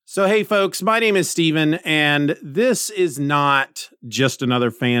So, hey, folks, my name is Steven, and this is not just another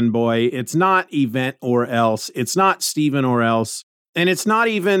fanboy. It's not Event or Else. It's not Steven or Else. And it's not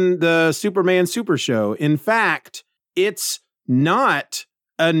even the Superman Super Show. In fact, it's not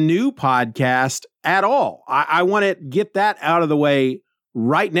a new podcast at all. I want to get that out of the way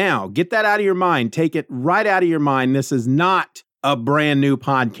right now. Get that out of your mind. Take it right out of your mind. This is not a brand new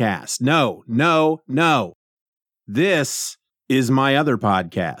podcast. No. This is my other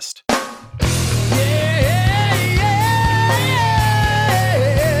podcast.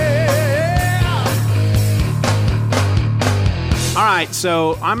 All right,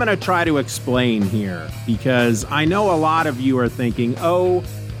 so I'm going to try to explain here because I know a lot of you are thinking, oh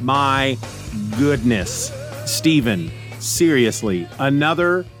my goodness, Steven, seriously,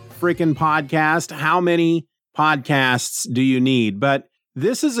 another freaking podcast? How many podcasts do you need? But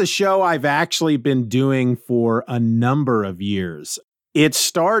this is a show I've actually been doing for a number of years. It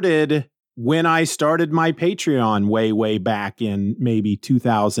started when I started my Patreon way back in maybe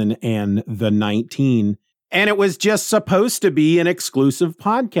 2019. And it was just supposed to be an exclusive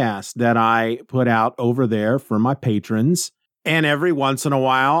podcast that I put out over there for my patrons. And every once in a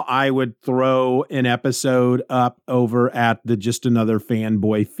while, I would throw an episode up over at the Just Another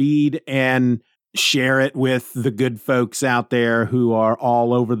Fanboy feed and share it with the good folks out there who are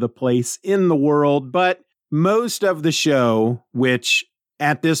all over the place in the world. But most of the show, which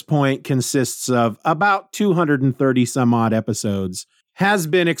at this point consists of about 230 some odd episodes, has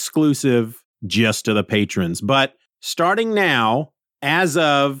been exclusive just to the patrons. But starting now, as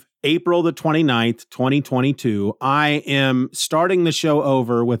of April the 29th, 2022, I am starting the show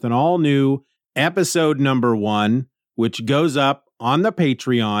over with an all new episode number 1, which goes up on the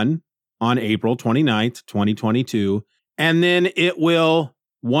Patreon on April 29th, 2022. And then it will,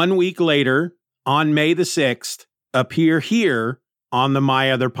 1 week later, on May the 6th, appear here on the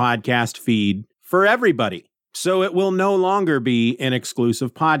My Other Podcast feed for everybody. So it will no longer be an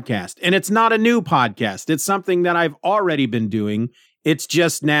exclusive podcast. And it's not a new podcast. It's something that I've already been doing. It's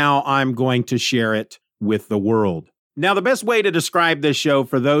just now I'm going to share it with the world. Now, the best way to describe this show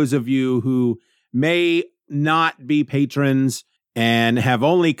for those of you who may not be patrons and have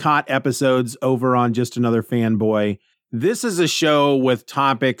only caught episodes over on Just Another Fanboy, this is a show with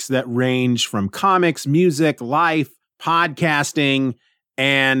topics that range from comics, music, life, podcasting,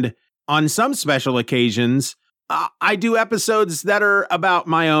 and on some special occasions, I do episodes that are about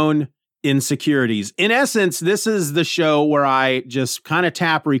my own insecurities. In essence, this is the show where I just kind of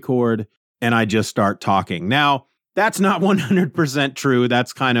tap record and I just start talking. Now, that's not 100% true.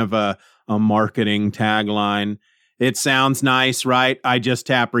 That's kind of a marketing tagline. It sounds nice, right? I just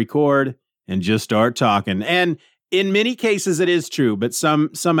tap record and just start talking. And in many cases, it is true, but some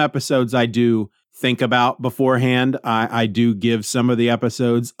episodes I do think about beforehand. I do give some of the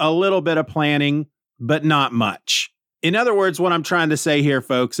episodes a little bit of planning, but not much. In other words, what I'm trying to say here,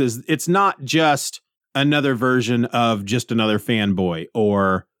 folks, is it's not just another version of Just Another Fanboy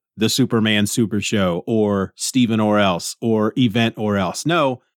or the Superman Super Show or Steven or Else or Event or Else.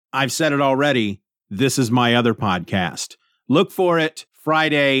 No, I've said it already. This is my other podcast. Look for it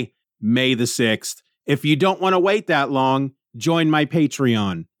Friday, May the 6th. If you don't want to wait that long, join my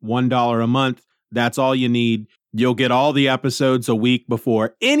Patreon. $1 a month. That's all you need. You'll get all the episodes a week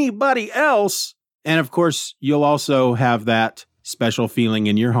before anybody else. And of course, you'll also have that special feeling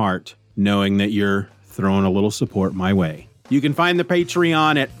in your heart, knowing that you're throwing a little support my way. You can find the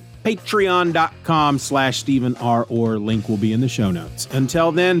Patreon at patreon.com/Steven R. Orr. Link will be in the show notes.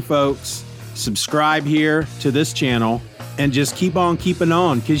 Until then, folks, subscribe here to this channel and just keep on keeping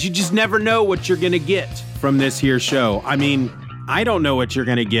on, because you just never know what you're going to get from this here show. I mean, I don't know what you're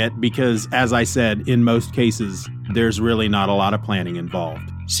going to get because, as I said, in most cases, there's really not a lot of planning involved.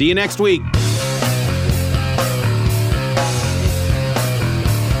 See you next week.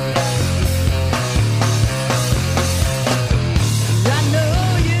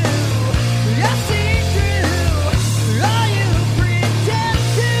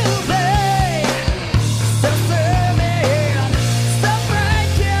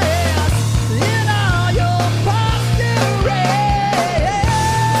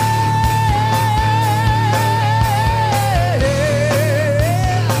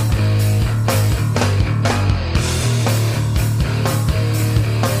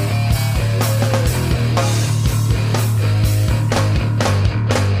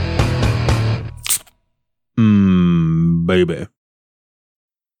 Baby.